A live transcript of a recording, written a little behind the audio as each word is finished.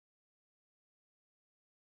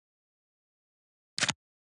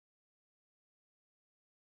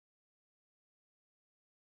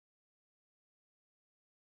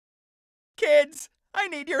Kids, I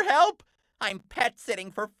need your help. I'm pet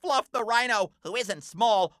sitting for Fluff the Rhino, who isn't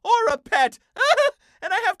small or a pet.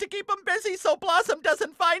 And I have to keep him busy so Blossom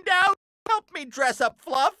doesn't find out. Help me dress up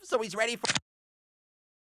Fluff so he's ready for...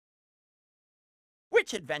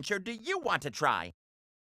 Which adventure do you want to try?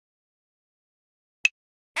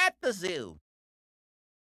 At the zoo.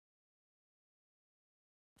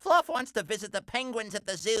 Fluff wants to visit the penguins at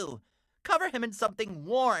the zoo. Cover him in something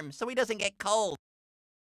warm so he doesn't get cold.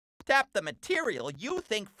 Tap the material you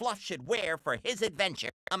think Fluff should wear for his adventure.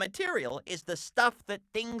 A material is the stuff that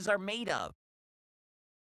things are made of.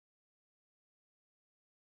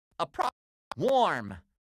 Warm.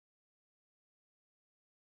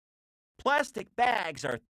 Plastic bags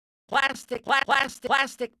are plastic bags.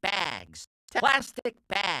 Plastic bags.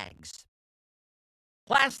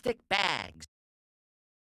 Plastic bags.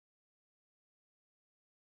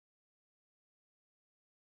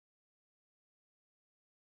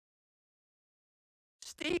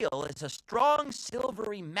 Steel is a strong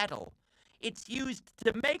silvery metal. It's used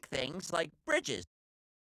to make things like bridges.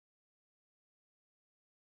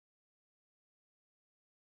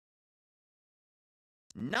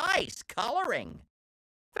 Nice coloring.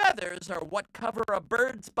 Feathers are what cover a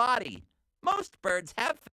bird's body. Most birds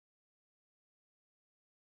have.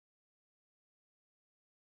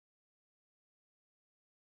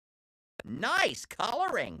 Nice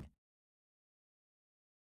coloring.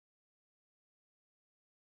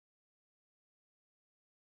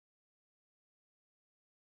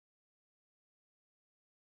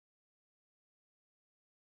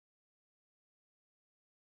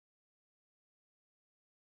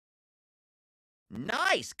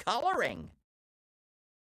 Nice coloring.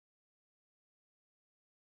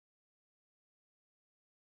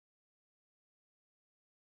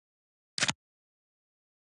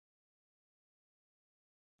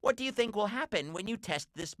 What do you think will happen when you test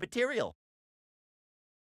this material?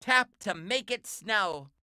 Tap to make it snow.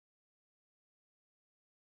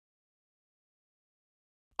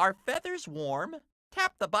 Are feathers warm?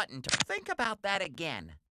 Tap the button to think about that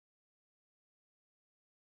again.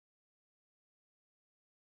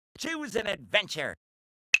 Choose an adventure.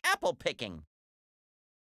 Apple picking.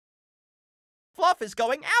 Fluff is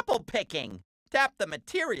going apple picking. Tap the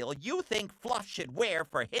material you think Fluff should wear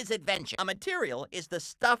for his adventure. A material is the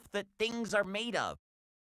stuff that things are made of.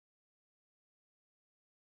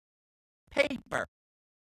 Paper.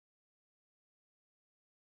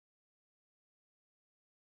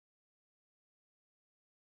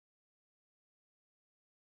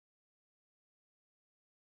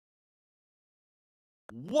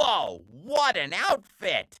 Whoa, what an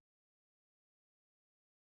outfit!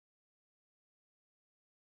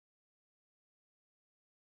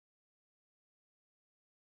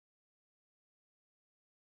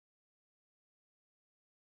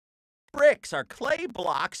 Bricks are clay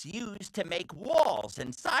blocks used to make walls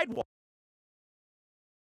and sidewalks.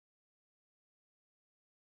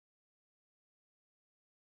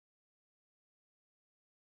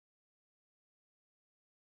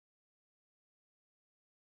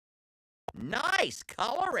 Nice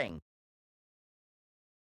coloring.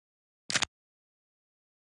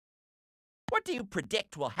 What do you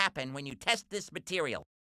predict will happen when you test this material?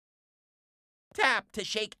 Tap to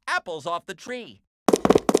shake apples off the tree.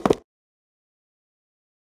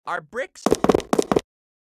 Are bricks...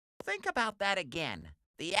 Think about that again.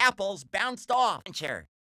 The apples bounced off.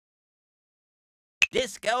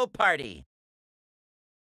 Disco party.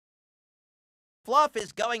 Fluff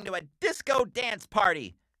is going to a disco dance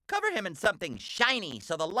party. Cover him in something shiny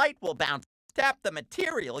so the light will bounce. Tap the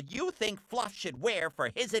material you think Fluff should wear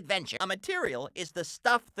for his adventure. A material is the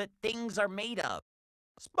stuff that things are made of.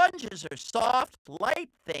 Sponges are soft, light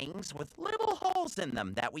things with little holes in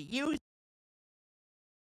them that we use.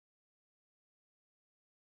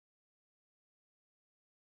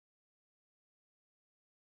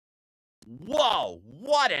 Whoa,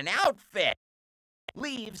 what an outfit!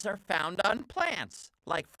 Leaves are found on plants,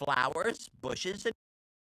 like flowers, bushes, and...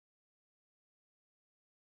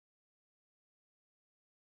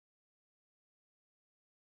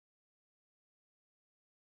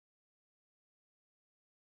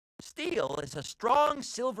 Steel is a strong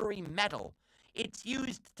silvery metal. It's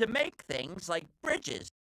used to make things like bridges.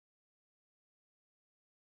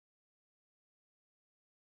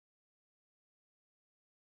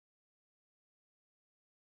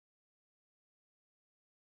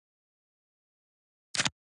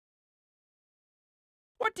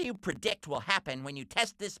 What do you predict will happen when you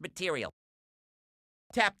test this material?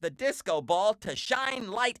 Tap the disco ball to shine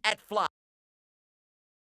light at Fluff.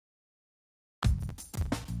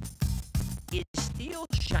 Is steel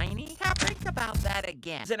shiny? Think about that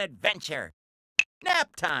again. It's an adventure.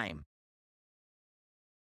 Nap time.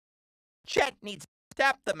 Chet needs to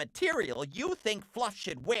tap the material you think Fluff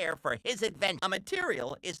should wear for his adventure. A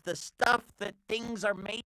material is the stuff that things are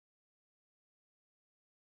made.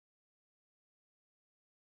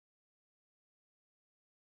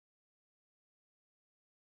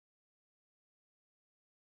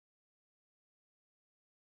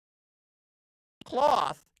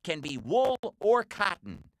 Cloth can be wool or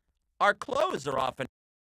cotton. Our clothes are often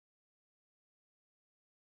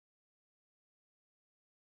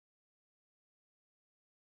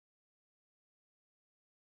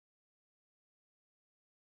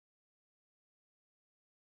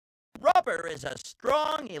Rubber is a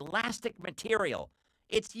strong, elastic material.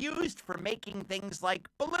 It's used for making things like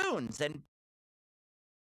balloons and...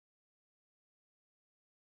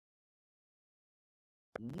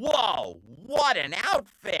 Whoa! What an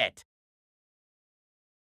outfit!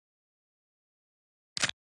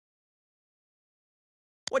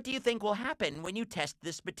 What do you think will happen when you test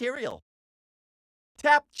this material?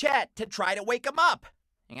 Tap Chet to try to wake him up.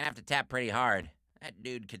 You're gonna have to tap pretty hard. That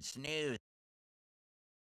dude could snooze.